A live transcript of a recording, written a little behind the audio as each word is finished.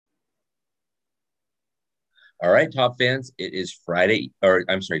All right, top fans, it is Friday, or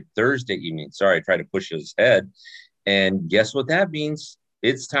I'm sorry, Thursday evening. Sorry, I tried to push his head. And guess what that means?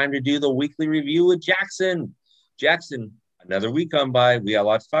 It's time to do the weekly review with Jackson. Jackson, another week gone by. We got a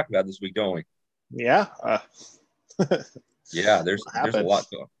lot to talk about this week, don't we? Yeah. Yeah, What there's a happened? lot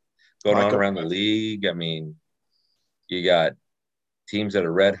A going lot on going around the on. league. I mean, you got teams that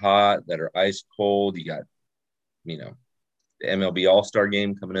are red hot, that are ice cold. You got, you know, the MLB All-Star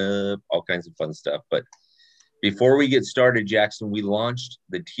game coming up, all kinds of fun stuff. But before we get started, Jackson, we launched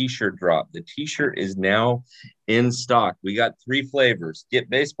the t-shirt drop. The t-shirt is now in stock. We got 3 flavors. Get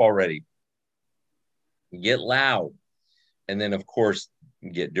baseball ready, get loud, and then, of course,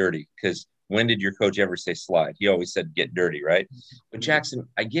 get dirty. Because when did your coach ever say slide? He always said get dirty, right? But Jackson,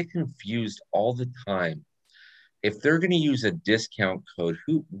 I get confused all the time. If they're going to use a discount code,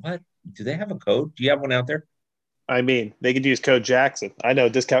 what? Do they have a code? Do you have one out there? I mean, they could use code Jackson. I know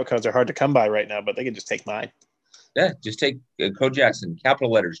discount codes are hard to come by right now, but they can just take mine. Yeah, just take code Jackson,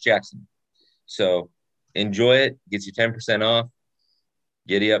 capital letters Jackson. So enjoy it. Gets you 10% off.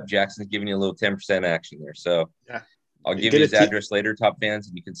 Giddy up. Jackson's giving you a little 10% action there. So Yeah. I'll give you Get a his t address later, top fans,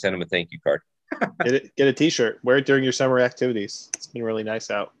 and you can send him a thank you card. get a t-shirt. Wear it during your summer activities. It's been really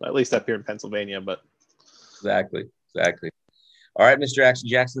nice out, at least up here in Pennsylvania. But Exactly. Exactly. All right, Mr. Action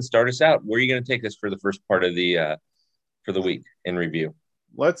Jackson, start us out. Where are you going to take us for the first part of the for the week in review?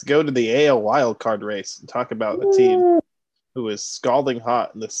 let's go to the AL wild card race and talk about a team Woo! who is scalding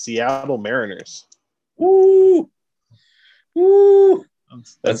hot, the Seattle Mariners. Woo! Woo! Them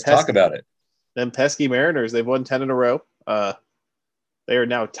Let's talk pesky, about it. them pesky Mariners. They've won 10 in a row. They are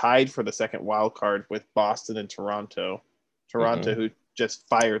now tied for the second wild card with Boston and Toronto. Toronto, Mm-hmm. who just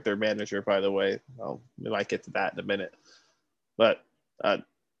fired their manager, by the way. Well, we might get to that in a minute. But uh,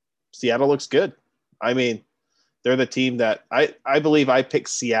 Seattle looks good. I mean, they're the team that I believe I picked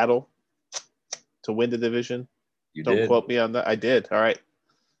Seattle to win the division. You Don't did. quote me on that. I did. All right.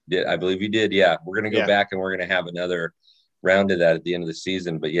 Did I believe you did? Yeah. We're going to go Yeah. back and we're going to have another round of that at the end of the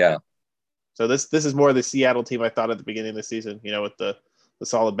season. But yeah, So this is more the Seattle team I thought at the beginning of the season. With the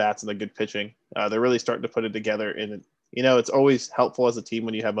solid bats and the good pitching. They're really starting to put it together. And it's always helpful as a team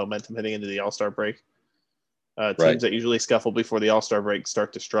when you have momentum heading into the All Star break. right. Teams that usually scuffle before the All Star break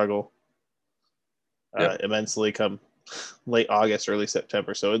start to struggle Yep. immensely come late August, early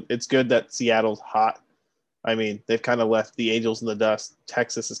September. So it's good that Seattle's hot. I mean, they've kind of left the Angels in the dust.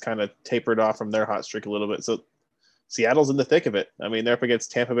 Texas has kind of tapered off from their hot streak a little bit. So Seattle's in the thick of it. I mean, they're up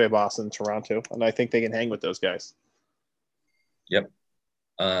against Tampa Bay, Boston, Toronto, and I think they can hang with those guys. Yep.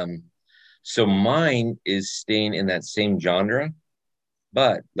 Um, so mine is staying in that same genre,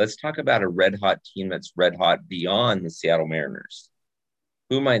 but let's talk about a red hot team that's red hot beyond the Seattle Mariners.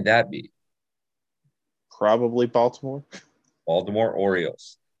 Who might that be? Probably Baltimore. Baltimore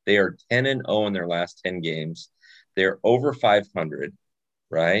Orioles. They are 10-0 in their last 10 games. They're over 500,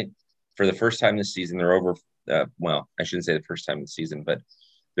 right? For the first time this season, they're over, well, I shouldn't say the first time this season, but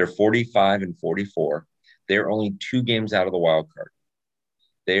they're 45 and 44. They're only 2 games out of the wild card.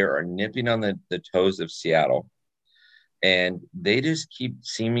 They are nipping on the toes of Seattle. And they just keep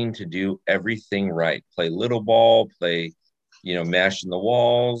seeming to do everything right. Play little ball, play, mashing the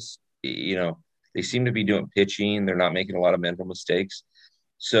walls. They seem to be doing pitching. They're not making a lot of mental mistakes.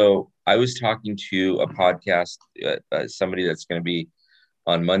 So I was talking to a podcast, somebody that's going to be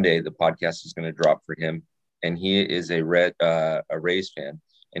on Monday. The podcast is going to drop for him, and he is a Rays fan,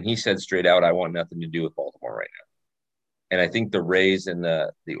 and he said straight out, "I want nothing to do with Baltimore right now." And I think the Rays and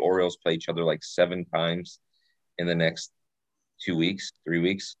the Orioles play each other like 7 times in the next 2 weeks, 3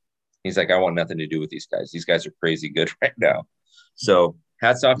 weeks. He's like, "I want nothing to do with these guys. These guys are crazy good right now." So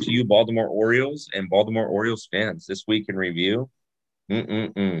hats off to you, Baltimore Orioles and Baltimore Orioles fans. This week in review,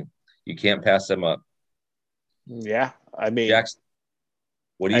 you can't pass them up. Yeah, I mean, Jackson,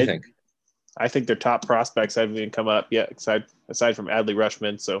 what do you I think? I think their top prospects haven't even come up yet, aside from Adley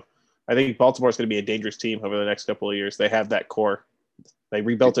Rushman. So I think Baltimore's going to be a dangerous team over the next couple of years. They have that core. They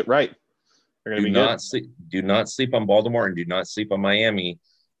rebuilt it right. They're going Do to be good. not sleep. Do not sleep on Baltimore and do not sleep on Miami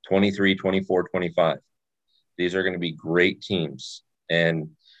 23, 24, 25. These are going to be great teams. And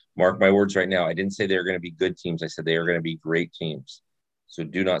mark my words right now, I didn't say they're going to be good teams. I said they are going to be great teams. So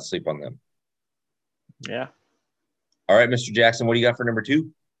do not sleep on them. Yeah. All right, Mr. Jackson, what do you got for number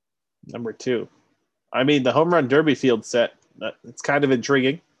 2? Number two. I mean, the home run derby field set. It's kind of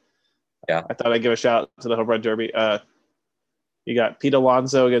intriguing. Yeah. I thought I'd give a shout out to the home run derby. You got Pete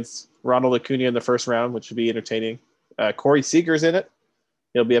Alonso against Ronald Acuna in the first round, which should be entertaining. Corey Seager's in it.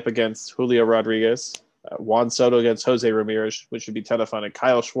 He'll be up against Julio Rodriguez. Juan Soto against Jose Ramirez, which should be a ton of fun. And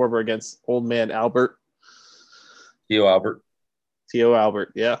Kyle Schwarber against Old Man Albert. Theo Albert. T.O.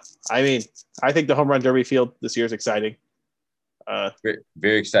 Albert. Yeah. I mean, I think the home run derby field this year is exciting. Very,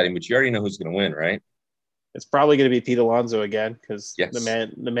 very exciting, but you already know who's going to win, right? It's probably going to be Pete Alonso again because Yes.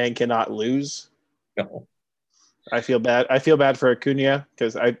 the man cannot lose. No. I feel bad. I feel bad for Acuna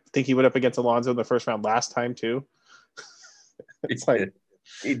because I think he went up against Alonso in the first round last time too. It's like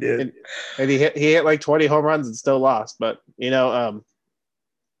he did, and he hit like 20 home runs and still lost. But home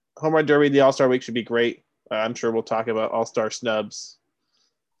run derby, the All Star week should be great. I'm sure we'll talk about All Star snubs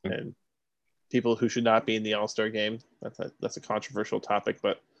and people who should not be in the All Star game. That's a controversial topic,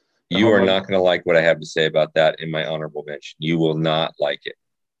 but you are not going to like what I have to say about that in my honorable mention. You will not like it,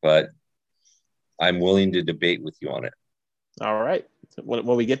 but I'm willing to debate with you on it. All right.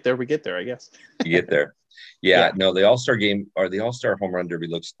 When we get there, I guess. You get there. Yeah, no, the All-Star game or the All-Star home run derby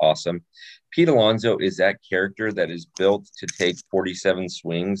looks awesome. Pete Alonso is that character that is built to take 47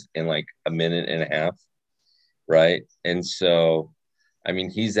 swings in like a minute and a half, right? And so, I mean,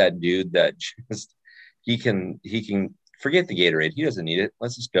 he's that dude that just he can forget the Gatorade. He doesn't need it.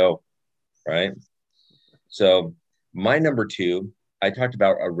 Let's just go, right? So my number 2, I talked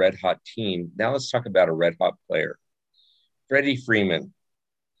about a red hot team. Now let's talk about a red hot player. Freddie Freeman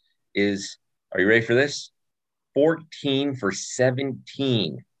are you ready for this? 14 for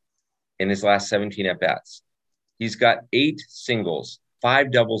 17 in his last 17 at-bats. He's got 8 singles,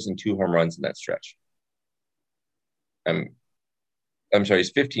 5 doubles, and 2 home runs in that stretch. I'm sorry,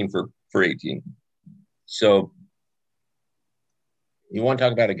 he's 15 for 18. So you want to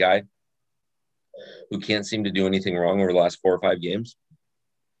talk about a guy who can't seem to do anything wrong over the last 4 or 5 games?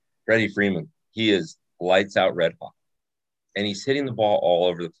 Freddie Freeman. He is lights out red hot. And he's hitting the ball all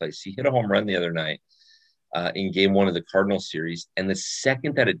over the place. He hit a home run the other night in game 1 of the Cardinals series. And the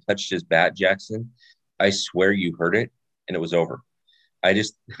second that it touched his bat, Jackson, I swear you heard it, and it was over. I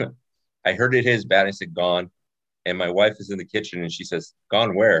heard it hit his bat, and I said, gone. And my wife is in the kitchen, and she says,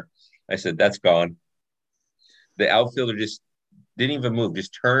 gone where? I said, that's gone. The outfielder just didn't even move,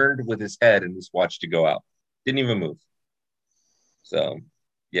 just turned with his head and just watched it go out. Didn't even move. So,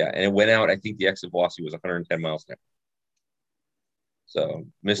 yeah, and it went out. I think the exit velocity was 110 miles an hour. So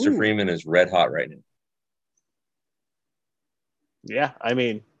Mr. Freeman is red hot right now. Yeah, I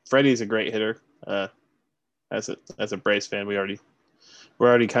mean, Freddie's a great hitter. As a Braves fan, we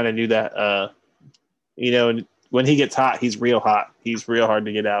already kind of knew that. And when he gets hot, he's real hot. He's real hard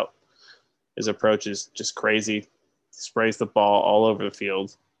to get out. His approach is just crazy. Sprays the ball all over the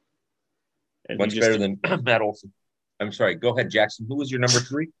field. And much better than Matt Olson. I'm sorry. Go ahead, Jackson. Who was your number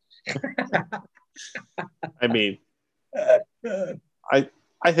 3? I mean,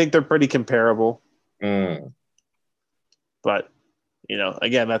 I think they're pretty comparable. But,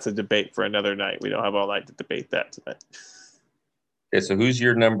 again, that's a debate for another night. We don't have all night to debate that tonight. Okay, so who's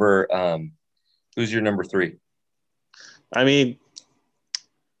your number 3? I mean,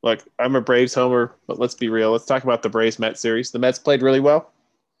 look, I'm a Braves homer, but let's be real. Let's talk about the Braves-Mets series. The Mets played really well.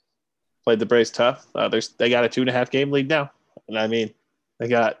 Played the Braves tough. They got a 2.5 game lead now. And I mean, they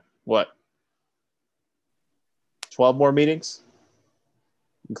got, 12 more meetings,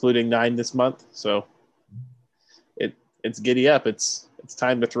 including 9 this month. So it's giddy up. It's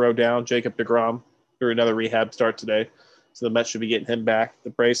time to throw down Jacob deGrom through another rehab start today. So the Mets should be getting him back. The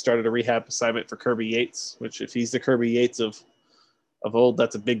Braves started a rehab assignment for Kirby Yates, which if he's the Kirby Yates of old,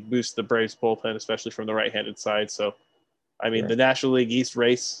 that's a big boost to the Braves bullpen, especially from the right-handed side. So, I mean, The National League East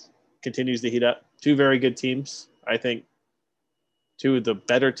race continues to heat up. 2 very good teams. I think 2 of the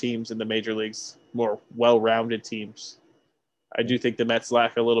better teams in the major leagues, more well-rounded teams. I do think the Mets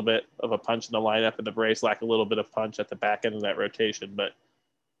lack a little bit of a punch in the lineup, and the Braves lack a little bit of punch at the back end of that rotation. But,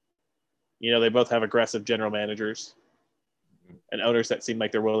 they both have aggressive general managers and owners that seem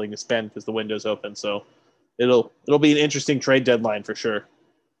like they're willing to spend because the window's open. So it'll be an interesting trade deadline for sure.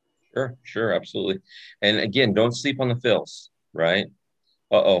 Sure, absolutely. And again, don't sleep on the Phils, right?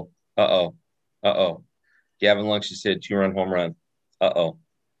 Gavin Lux just hit a 2-run home run.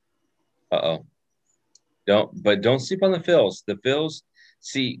 Don't sleep on the Phils. The Phils,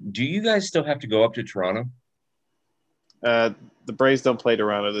 see, do you guys still have to go up to Toronto? The Braves don't play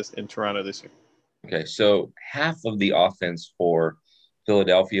in Toronto this year. Okay, so half of the offense for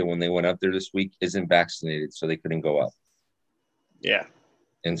Philadelphia when they went up there this week isn't vaccinated, so they couldn't go up. Yeah.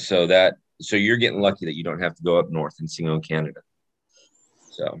 And so you're getting lucky that you don't have to go up north and sing on Canada.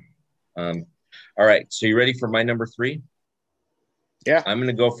 So, all right. So you ready for my number 3? Yeah. I'm going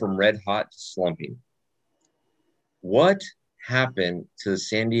to go from red hot to slumping. What happened to the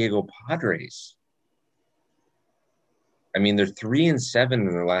San Diego Padres? I mean, they're 3-7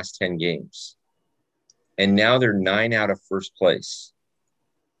 in their last 10 games. And now they're 9 out of first place.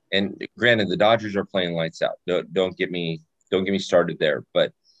 And granted, the Dodgers are playing lights out. Don't get me Don't get me started there.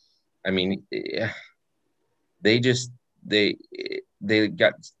 But I mean, they just they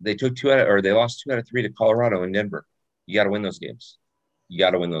took two out of, or they lost 2 out of 3 to Colorado and Denver. You got to win those games. You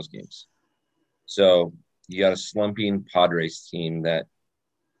got to win those games. So you got a slumping Padres team that,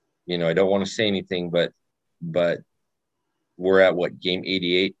 I don't want to say anything, but we're at what, game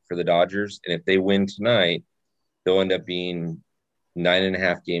 88 for the Dodgers, and if they win tonight, they'll end up being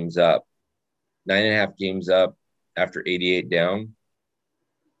 9.5 games up. 9.5 games up after 88 down.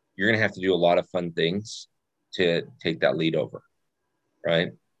 You're gonna have to do a lot of fun things to take that lead over,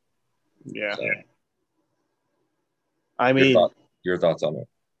 right? Yeah. So, I mean, your thoughts on it?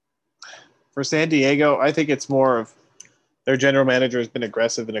 For San Diego, I think it's more of their general manager has been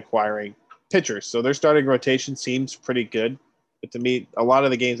aggressive in acquiring pitchers. So their starting rotation seems pretty good. But to me, a lot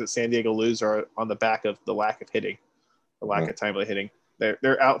of the games that San Diego lose are on the back of the lack of hitting, the lack of timely hitting.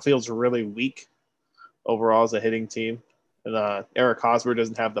 Their outfield's really weak overall as a hitting team. And Eric Hosmer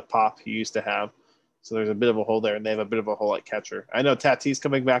doesn't have the pop he used to have. So there's a bit of a hole there, and they have a bit of a hole at catcher. I know Tatis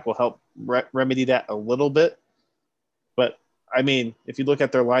coming back will help remedy that a little bit. But, I mean, if you look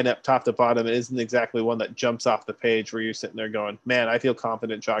at their lineup top to bottom, it isn't exactly one that jumps off the page where you're sitting there going, man, I feel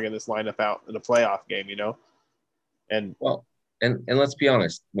confident jogging this lineup out in a playoff game, And well, and let's be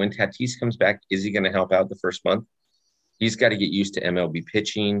honest, when Tatis comes back, is he going to help out the first month? He's got to get used to MLB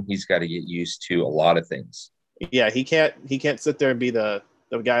pitching. He's got to get used to a lot of things. Yeah, he can't sit there and be the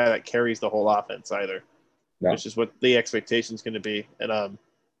guy that carries the whole offense either, which is what the expectation is going to be. And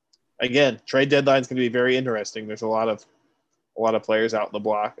again, trade deadline is going to be very interesting. There's a lot of players out in the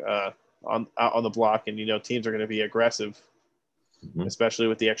block, out on the block, and teams are going to be aggressive, especially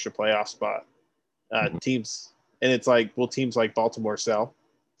with the extra playoff spot. Teams, and it's like, will teams like Baltimore sell,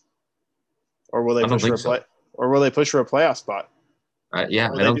 or will they push for a play, or will they push for a playoff spot? I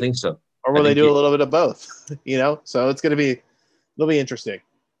don't think so. Or will they do a little bit of both? So it's going to be, it'll be interesting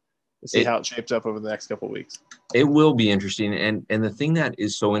to see how it shapes up over the next couple of weeks. It will be interesting, and the thing that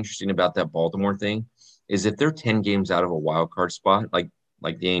is so interesting about that Baltimore thing is if they're 10 games out of a wild card spot, like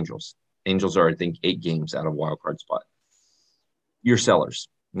the Angels. Angels are, I think, 8 games out of a wild card spot. You're sellers,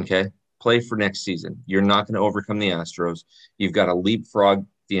 okay? Play for next season. You're not going to overcome the Astros. You've got to leapfrog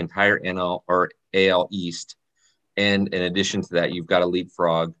the entire NL or AL East, and in addition to that, you've got to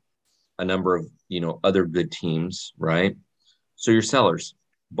leapfrog a number of other good teams, right? So you're sellers.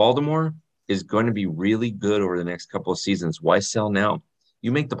 Baltimore is going to be really good over the next couple of seasons. Why sell now?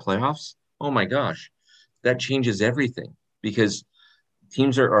 You make the playoffs? Oh my gosh, that changes everything, because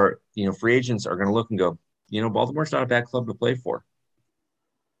teams are free agents are going to look and go, Baltimore's not a bad club to play for.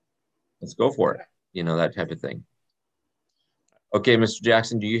 Let's go for it. That type of thing. Okay, Mr.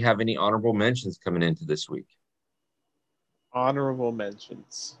 Jackson, do you have any honorable mentions coming into this week? Honorable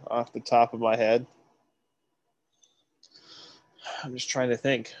mentions off the top of my head. I'm just trying to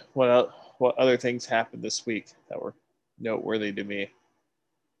think what other things happened this week that were noteworthy to me.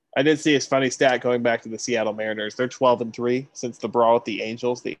 I did see a funny stat going back to the Seattle Mariners. They're 12-3 since the brawl with the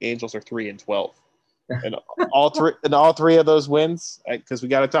Angels. The Angels are 3-12, and all three of those wins, because we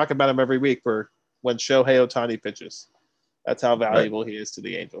got to talk about them every week for when Shohei Ohtani pitches. That's how valuable he is to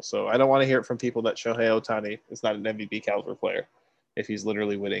the Angels. So I don't want to hear it from people that Shohei Ohtani is not an MVP caliber player if he's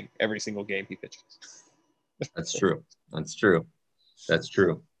literally winning every single game he pitches. That's true. That's true.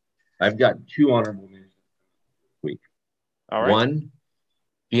 I've got 2 honorable mentions this week. All right. One,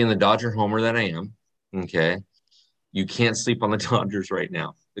 being the Dodger homer that I am, okay, you can't sleep on the Dodgers right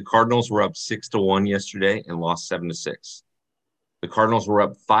now. The Cardinals were up 6-1 yesterday and lost 7-6. The Cardinals were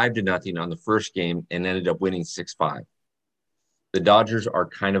up 5-0 on the first game and ended up winning 6-5. The Dodgers are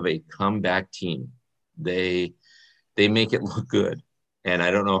kind of a comeback team. They make it look good. And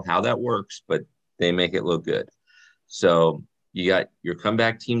I don't know how that works, but they make it look good. So you got your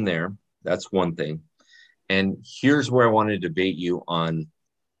comeback team there. That's one thing. And here's where I want to debate you on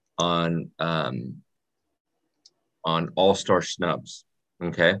all-star snubs.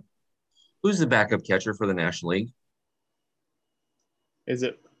 Okay. Who's the backup catcher for the National League? Is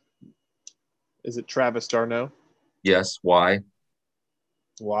it Travis d'Arnaud? Yes. Why?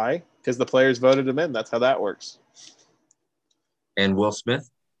 Why? Because the players voted him in. That's how that works. And Will Smith?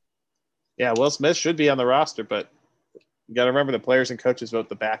 Yeah, Will Smith should be on the roster, but you got to remember the players and coaches vote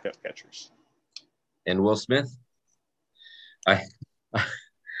the backup catchers. And Will Smith? I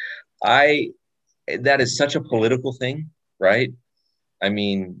that is such a political thing, right? I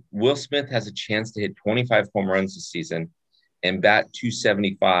mean, Will Smith has a chance to hit 25 home runs this season and bat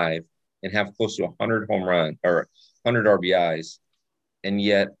 275 and have close to 100 home run or 100 RBIs. And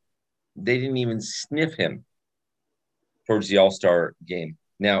yet they didn't even sniff him towards the All-Star game.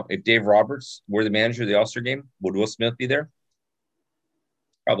 Now, if Dave Roberts were the manager of the All-Star game, would Will Smith be there?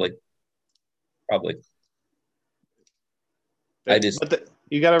 Probably. Probably. I just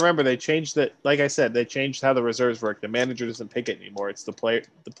You got to remember they changed that. Like I said, they changed how the reserves work. The manager doesn't pick it anymore. It's the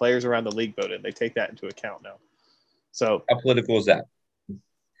players around the league vote, and they take that into account now. So how political is that?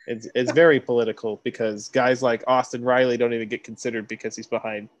 it's very political because guys like Austin Riley don't even get considered because he's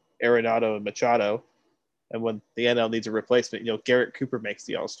behind Arenado and Machado. And when the NL needs a replacement, Garrett Cooper makes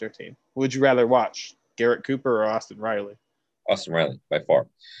the All-Star team. Would you rather watch Garrett Cooper or Austin Riley? Austin Riley by far.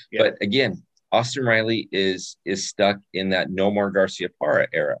 Yeah. But again, Austin Riley is stuck in that Nomar Garciaparra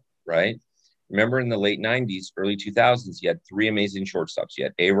era, right? Remember in the late 90s, early 2000s, you had three amazing shortstops. You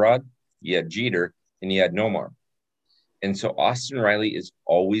had A-Rod, you had Jeter, and you had Nomar. And so Austin Riley is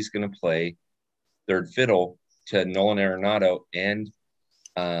always going to play third fiddle to Nolan Arenado and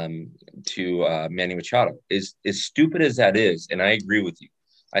to Manny Machado. As stupid as that is, and I agree with you,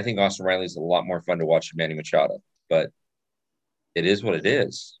 I think Austin Riley is a lot more fun to watch than Manny Machado, but it is what it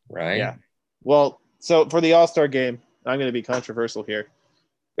is, right? Yeah. Well, so for the All-Star game, I'm going to be controversial here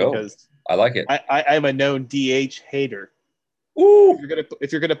because I like it. I'm a known DH hater. Ooh.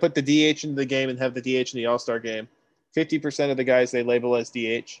 If you're gonna put the DH into the game and have the DH in the All-Star game, 50% of the guys they label as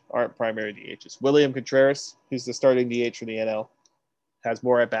DH aren't primary DHs. William Contreras, who's the starting DH for the NL, has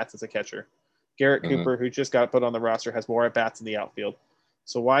more at-bats as a catcher. Garrett Cooper, who just got put on the roster, has more at-bats in the outfield.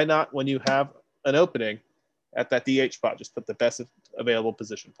 So why not, when you have an opening at that DH spot, just put the best available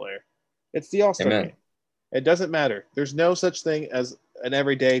position player? It's the All-Star game. It doesn't matter. There's no such thing as an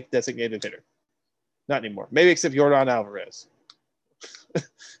everyday designated hitter. Not anymore. Maybe except Yordan Alvarez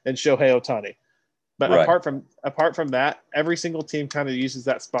and Shohei Ohtani. But apart from that, every single team kind of uses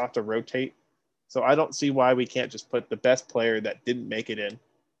that spot to rotate. So I don't see why we can't just put the best player that didn't make it in.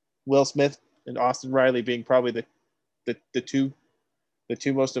 Will Smith and Austin Riley being probably the two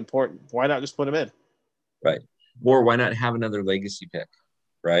most important. Why not just put them in? Right. Or why not have another legacy pick,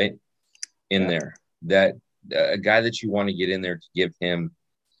 right? In there. That a guy that you want to get in there to give him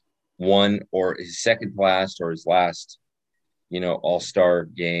one or his second to last or his last, all-star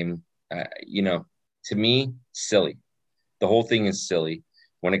game. To me, silly. The whole thing is silly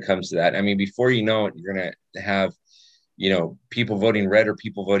when it comes to that. I mean, before you know it, you're going to have, people voting red or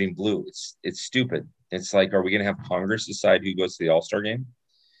people voting blue. It's stupid. It's like, are we going to have Congress decide who goes to the All-Star game?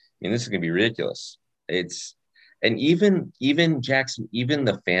 I mean, this is going to be ridiculous. And even Jackson, even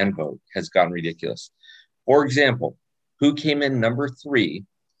the fan vote has gotten ridiculous. For example, who came in number 3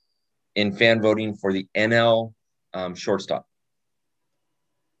 in fan voting for the NL shortstop?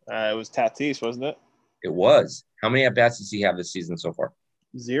 It was Tatis, wasn't it? It was. How many at-bats does he have this season so far?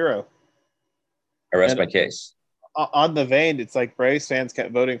 0. I rest my case. On the vein, it's like Braves fans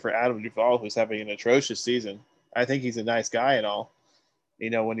kept voting for Adam Duvall, who's having an atrocious season. I think he's a nice guy and all.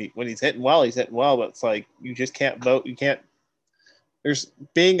 When he's hitting well, he's hitting well, but it's like you just can't vote. You can't. There's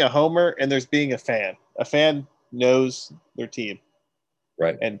being a homer and there's being a fan. A fan knows their team.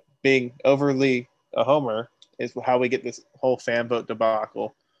 Right. And being overly a homer is how we get this whole fan vote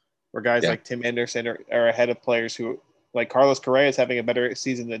debacle where guys like Tim Anderson are ahead of players who, like Carlos Correa is having a better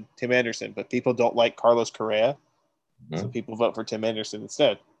season than Tim Anderson, but people don't like Carlos Correa. So people vote for Tim Anderson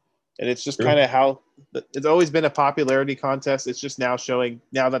instead. And it's just kind of how it's always been a popularity contest. It's just now showing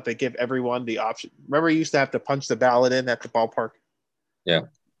now that they give everyone the option. Remember, you used to have to punch the ballot in at the ballpark. Yeah. You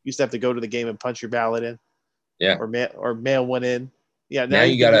used to have to go to the game and punch your ballot in. Yeah. Or mail one in. Yeah. Now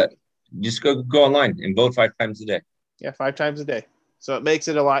you got to just go online and vote 5 times a day. Yeah. 5 times a day. So it makes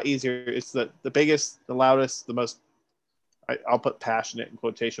it a lot easier. It's the biggest, the loudest, the most, I'll put passionate in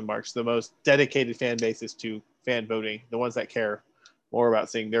quotation marks, the most dedicated fan bases to fan voting, the ones that care more about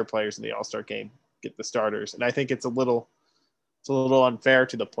seeing their players in the All-Star game get the starters. And I think it's a little unfair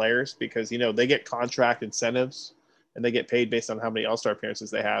to the players because, they get contract incentives and they get paid based on how many All-Star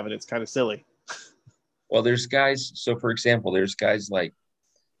appearances they have. And it's kind of silly. Well, there's guys. So for example, there's guys like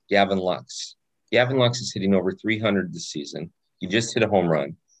Gavin Lux. Gavin Lux is hitting over 300 this season. He just hit a home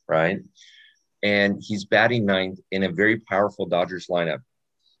run, right? And he's batting 9th in a very powerful Dodgers lineup,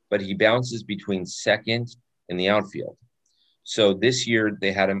 but he bounces between second and the outfield. So this year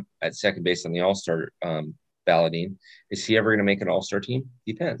they had him at second base on the All-Star balloting. Is he ever going to make an All-Star team?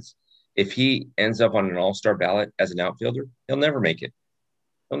 Depends. If he ends up on an All-Star ballot as an outfielder, he'll never make it.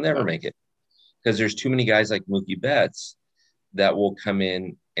 He'll never make it because there's too many guys like Mookie Betts that will come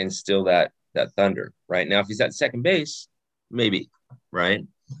in and steal that thunder. Right now, if he's at second base, maybe, right?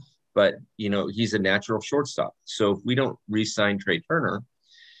 But, he's a natural shortstop. So if we don't re-sign Trey Turner,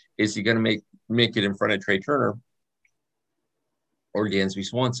 is he going to make it in front of Trey Turner or Dansby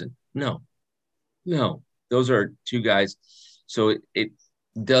Swanson? No. Those are 2 guys. So it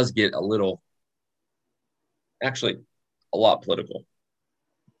does get a lot political.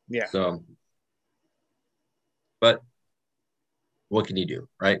 Yeah. So, but what can you do,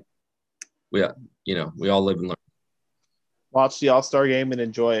 right? We, we all live and learn. Watch the All-Star game and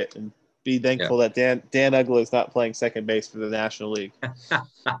enjoy it, and be Yeah. thankful that Dan Uggla is not playing second base for the National League.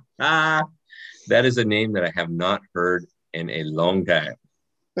 That is a name that I have not heard in a long time.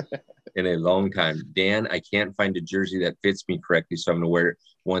 In a long time. Dan, I can't find a jersey that fits me correctly, so I'm going to wear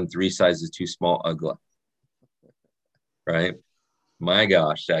one 3 sizes too small, Uggla. Right? My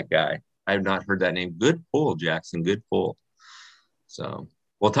gosh, that guy. I have not heard that name. Good pull, Jackson. Good pull. So,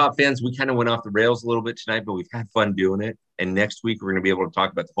 well, top fans, we kind of went off the rails a little bit tonight, but we've had fun doing it. And next week, we're going to be able to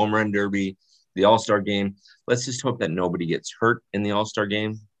talk about the home run derby, the All-Star game. Let's just hope that nobody gets hurt in the All-Star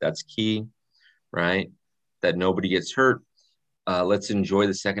game. That's key, right? That nobody gets hurt. Let's enjoy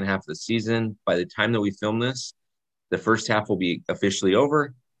the second half of the season. By the time that we film this, the first half will be officially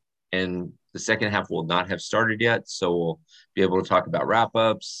over, and the second half will not have started yet. So we'll be able to talk about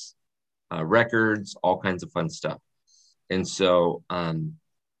wrap-ups, records, all kinds of fun stuff. And so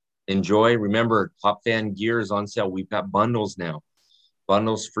enjoy. Remember, Top Fan gear is on sale. We've got bundles now.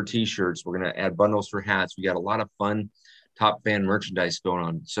 Bundles for t-shirts. We're going to add bundles for hats. We got a lot of fun Top Fan merchandise going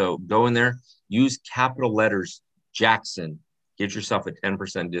on. So go in there, use capital letters Jackson. Get yourself a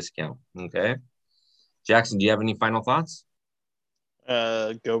 10% discount. Okay. Jackson, do you have any final thoughts?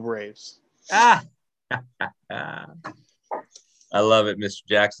 Go Braves. I love it, Mr.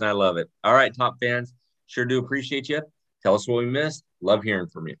 Jackson. I love it. All right, Top Fans. Sure do appreciate you. Tell us what we missed. Love hearing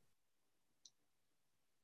from you.